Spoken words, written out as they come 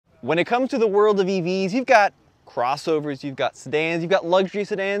When it comes to the world of EVs, you've got crossovers, you've got sedans, you've got luxury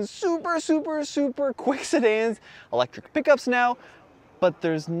sedans, super quick sedans, electric pickups now, but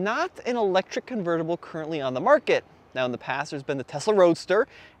there's not an electric convertible currently on the market. Now in the past there's been the Tesla Roadster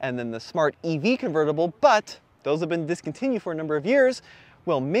and then the smart EV convertible, but those have been discontinued for a number of years.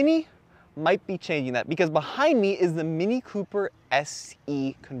 Well, Mini might be changing that, because behind me is the Mini Cooper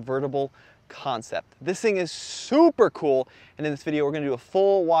SE convertible concept. This thing is super cool, and in this video we're going to do a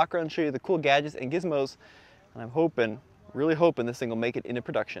full walk around and show you the cool gadgets and gizmos, and I'm really hoping this thing will make it into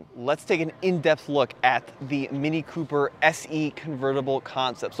production. Let's take an in-depth look at the Mini Cooper SE convertible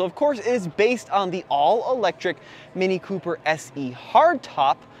concept. So of course it is based on the all-electric Mini Cooper SE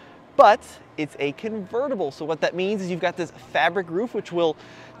hardtop, but it's a convertible. So what that means is you've got this fabric roof which will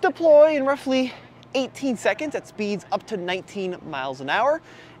deploy in roughly 18 seconds at speeds up to 19 miles an hour,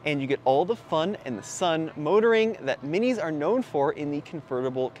 and you get all the fun and the sun motoring that Minis are known for in the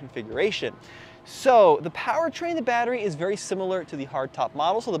convertible configuration. So the powertrain, the battery is very similar to the hardtop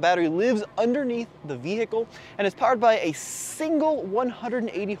model. So the battery lives underneath the vehicle and is powered by a single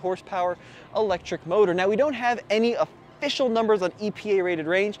 180 horsepower electric motor. Now we don't have any official numbers on EPA rated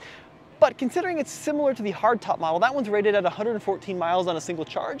range, but considering it's similar to the hardtop model, that one's rated at 114 miles on a single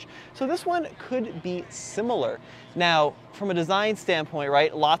charge. So this one could be similar. Now, from a design standpoint,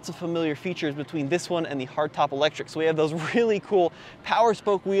 right, lots of familiar features between this one and the hardtop electric. So we have those really cool power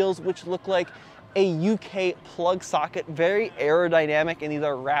spoke wheels, which look like a UK plug socket, very aerodynamic, and these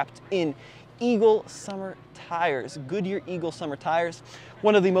are wrapped in Eagle summer tires, Goodyear Eagle summer tires.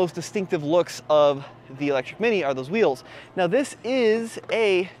 One of the most distinctive looks of the electric Mini are those wheels. Now this is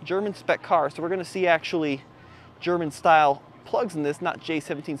a German spec car, so we're gonna see actually German style plugs in this, not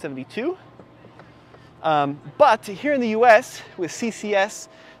J1772. But here in the US with CCS,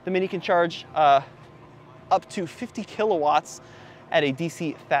 the Mini can charge up to 50 kilowatts at a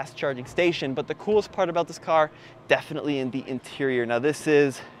DC fast charging station. But the coolest part about this car, definitely in the interior. Now this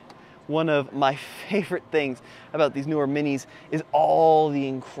is one of my favorite things about these newer Minis is all the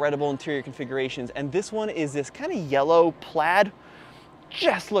incredible interior configurations. And this one is this kind of yellow plaid.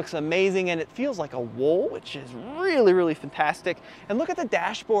 Just looks amazing, and it feels like a wool, which is really fantastic. And look at the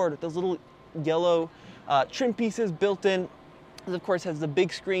dashboard with those little yellow trim pieces built in. This of course has the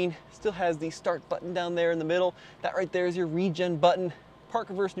big screen, still has the start button down there in the middle. That right there is your regen button. Park,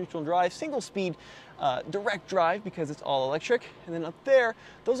 reverse, neutral, and drive, single speed, direct drive because it's all electric. And then up there,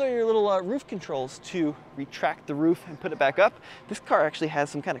 those are your little roof controls to retract the roof and put it back up. This car actually has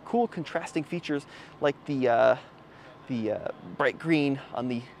some kind of cool contrasting features like the bright green on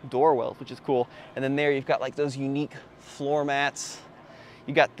the door wells, which is cool. And then there you've got like those unique floor mats.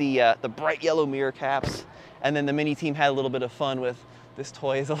 You got the bright yellow mirror caps. And then the Mini team had a little bit of fun with this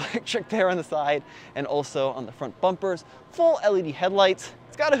toy is electric there on the side and also on the front bumpers. Full LED headlights.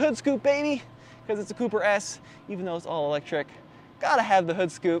 It's got a hood scoop, baby, because it's a Cooper S, even though it's all electric. Gotta have the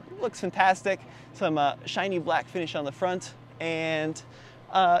hood scoop. Looks fantastic. Some shiny black finish on the front, and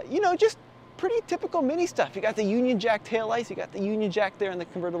you know, just pretty typical Mini stuff. You got the Union Jack taillights, you got the Union Jack there on the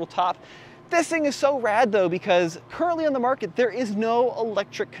convertible top. This thing is so rad though, because currently on the market there is no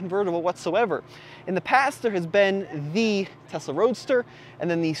electric convertible whatsoever. In the past there has been the Tesla Roadster,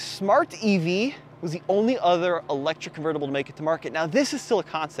 and then the smart EV was the only other electric convertible to make it to market. Now this is still a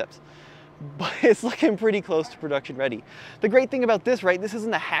concept, but it's looking pretty close to production ready. The great thing about this, right, this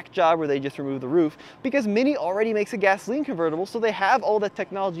isn't a hack job where they just remove the roof, because Mini already makes a gasoline convertible, so they have all that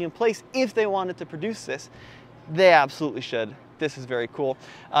technology in place. If they wanted to produce this, they absolutely should. This is very cool.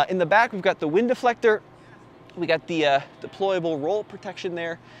 In the back, we've got the wind deflector. We got the deployable roll protection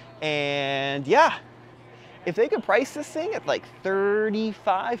there. And yeah, if they could price this thing at like $35,000,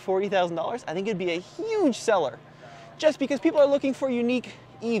 $40,000, I think it'd be a huge seller. Just because people are looking for unique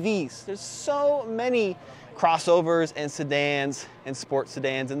EVs. There's so many crossovers and sedans and sports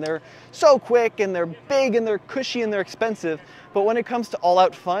sedans, and they're so quick and they're big and they're cushy and they're expensive. But when it comes to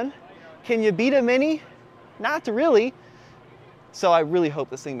all-out fun, can you beat a Mini? Not really. So I really hope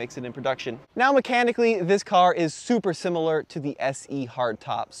this thing makes it in production. Now mechanically, this car is super similar to the SE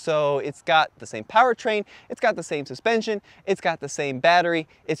hardtop. So it's got the same powertrain, it's got the same suspension, it's got the same battery,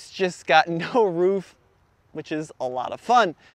 it's just got no roof, which is a lot of fun.